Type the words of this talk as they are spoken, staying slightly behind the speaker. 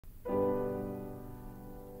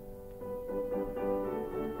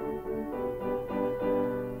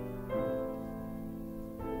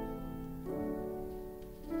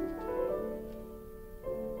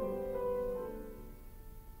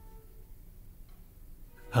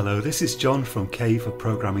Hello, this is John from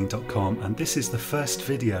caveofprogramming.com, and this is the first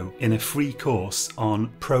video in a free course on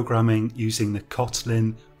programming using the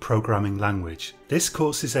Kotlin programming language. This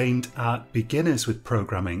course is aimed at beginners with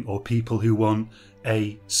programming or people who want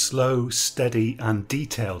a slow, steady and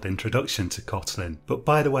detailed introduction to Kotlin. But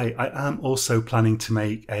by the way, I am also planning to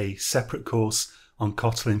make a separate course on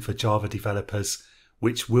Kotlin for Java developers,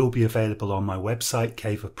 which will be available on my website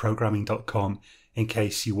caveofprogramming.com in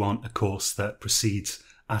case you want a course that proceeds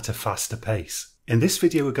at a faster pace. In this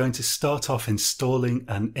video, we're going to start off installing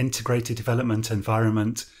an integrated development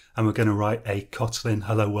environment, and we're going to write a Kotlin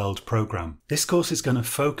Hello World program. This course is going to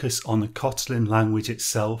focus on the Kotlin language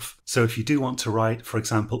itself. So if you do want to write, for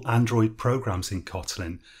example, Android programs in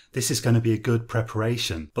Kotlin, this is going to be a good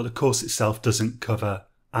preparation, but the course itself doesn't cover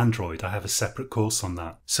Android. I have a separate course on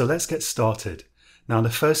that. So let's get started. Now, the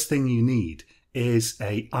first thing you need is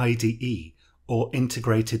a IDE or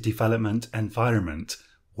integrated development environment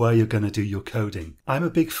where you're going to do your coding. I'm a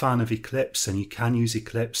big fan of Eclipse, and you can use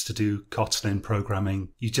Eclipse to do Kotlin programming.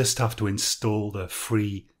 You just have to install the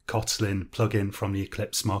free Kotlin plugin from the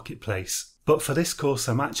Eclipse marketplace. But for this course,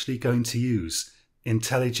 I'm actually going to use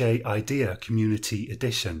IntelliJ IDEA Community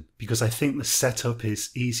Edition because I think the setup is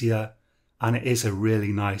easier and it is a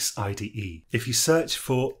really nice IDE. If you search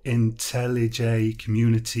for IntelliJ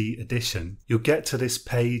Community Edition, you'll get to this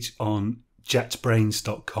page on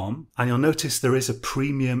jetbrains.com, and you'll notice there is a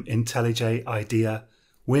premium IntelliJ IDEA.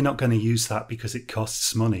 We're not going to use that because it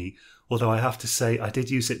costs money, although I have to say I did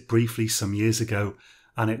use it briefly some years ago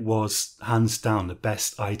and it was hands down the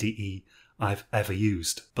best IDE I've ever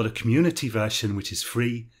used. But a community version, which is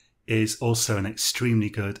free, is also an extremely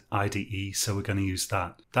good IDE, so we're going to use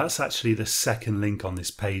that. That's actually the second link on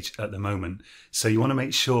this page at the moment, so you want to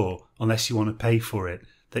make sure, unless you want to pay for it,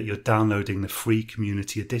 that you're downloading the free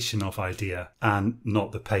community edition of IDEA and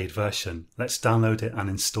not the paid version. Let's download it and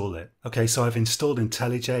install it. Okay, so I've installed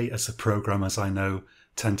IntelliJ as a program, as I know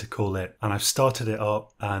tend to call it, and I've started it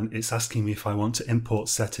up and it's asking me if I want to import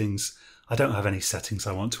settings. I don't have any settings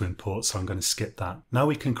I want to import, so I'm going to skip that. Now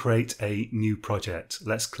we can create a new project.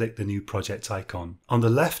 Let's click the new project icon. On the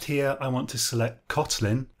left here, I want to select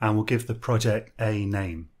Kotlin and we'll give the project a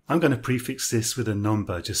name. I'm going to prefix this with a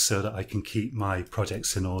number just so that I can keep my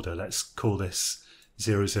projects in order. Let's call this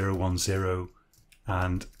 0010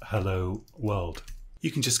 and Hello World.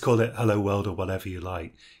 You can just call it Hello World or whatever you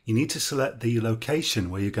like. You need to select the location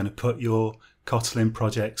where you're going to put your Kotlin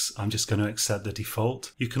projects. I'm just going to accept the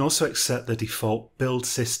default. You can also accept the default build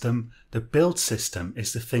system. The build system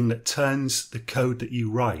is the thing that turns the code that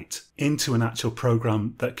you write into an actual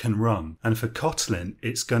program that can run. And for Kotlin,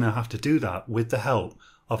 it's going to have to do that with the help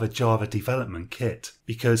of a Java development kit,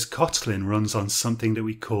 because Kotlin runs on something that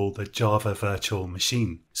we call the Java virtual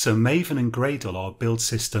machine. So Maven and Gradle are build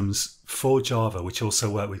systems for Java which also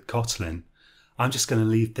work with Kotlin. I'm just going to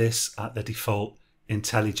leave this at the default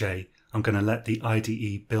IntelliJ. I'm going to let the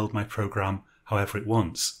IDE build my program however it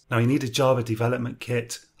wants. Now you need a Java development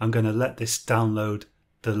kit. I'm going to let this download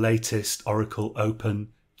the latest Oracle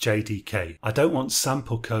Open JDK. I don't want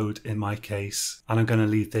sample code in my case, and I'm going to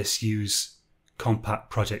leave this use compact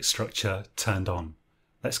project structure turned on.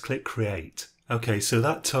 Let's click create. Okay, so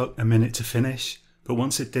that took a minute to finish, but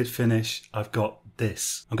once it did finish, I've got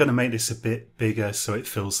this. I'm going to make this a bit bigger so it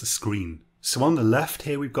fills the screen. So on the left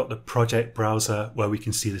here, we've got the project browser where we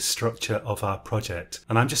can see the structure of our project.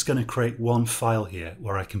 And I'm just going to create one file here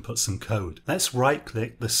where I can put some code. Let's right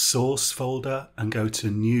click the source folder and go to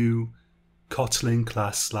new Kotlin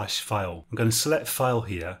class / file. I'm going to select file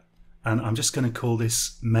here and I'm just going to call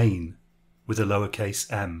this main with a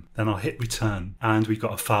lowercase m. Then I'll hit return and we've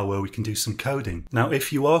got a file where we can do some coding. Now,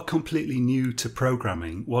 if you are completely new to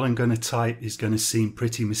programming, what I'm going to type is going to seem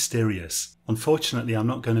pretty mysterious. Unfortunately, I'm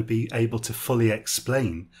not going to be able to fully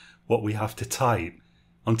explain what we have to type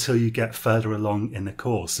until you get further along in the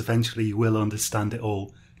course. Eventually, you will understand it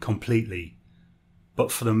all completely.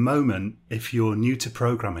 But for the moment, if you're new to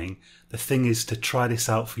programming, the thing is to try this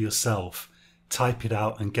out for yourself, type it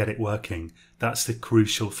out and get it working. That's the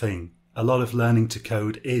crucial thing. A lot of learning to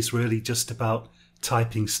code is really just about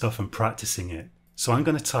typing stuff and practicing it. So I'm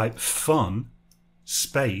going to type fun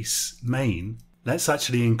space main. Let's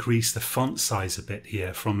actually increase the font size a bit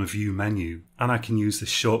here from the view menu. And I can use the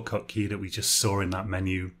shortcut key that we just saw in that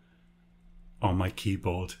menu on my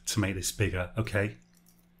keyboard to make this bigger. Okay.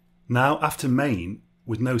 Now after main,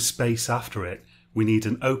 with no space after it, we need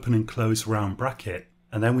an open and close round bracket.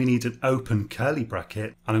 And then we need an open curly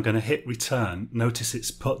bracket, and I'm going to hit return. Notice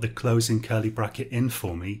it's put the closing curly bracket in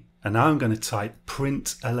for me. And now I'm going to type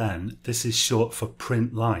println. This is short for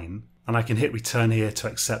print line. And I can hit return here to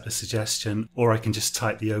accept the suggestion, or I can just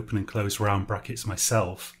type the open and close round brackets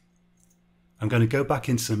myself. I'm going to go back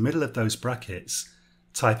into the middle of those brackets,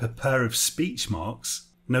 type a pair of speech marks.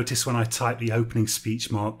 Notice when I type the opening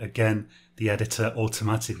speech mark, again, the editor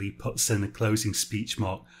automatically puts in the closing speech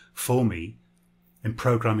mark for me. In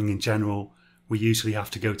programming in general, we usually have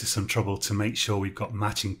to go to some trouble to make sure we've got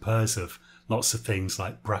matching pairs of lots of things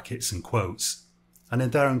like brackets and quotes. And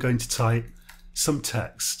in there I'm going to type some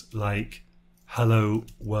text like hello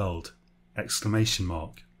world, exclamation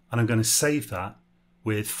mark. And I'm going to save that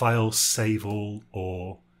with File, Save All,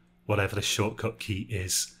 or whatever the shortcut key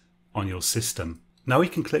is on your system. Now we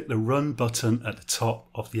can click the Run button at the top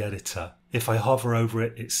of the editor. If I hover over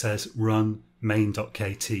it, it says Run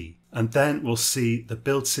main.kt. And then we'll see the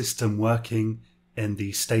build system working in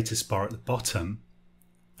the status bar at the bottom.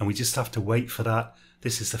 And we just have to wait for that.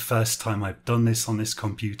 This is the first time I've done this on this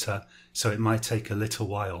computer, so it might take a little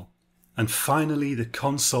while. And finally, the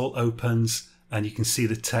console opens and you can see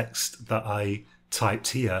the text that I typed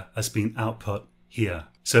here has been output here.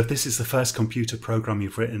 So if this is the first computer program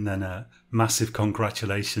you've written, then massive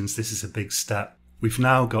congratulations. This is a big step. We've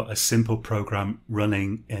now got a simple program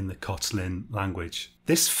running in the Kotlin language.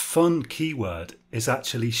 This fun keyword is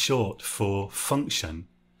actually short for function.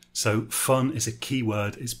 So fun is a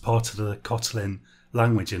keyword, it's part of the Kotlin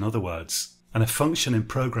language in other words. And a function in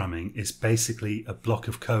programming is basically a block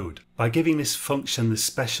of code. By giving this function the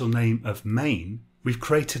special name of main, we've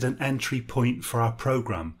created an entry point for our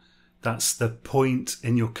program. That's the point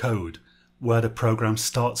in your code where the program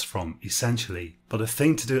starts from, essentially. But the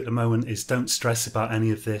thing to do at the moment is don't stress about any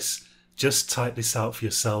of this. Just type this out for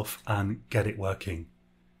yourself and get it working.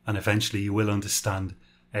 And eventually you will understand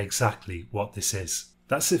exactly what this is.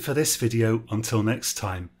 That's it for this video. Until next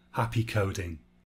time, happy coding.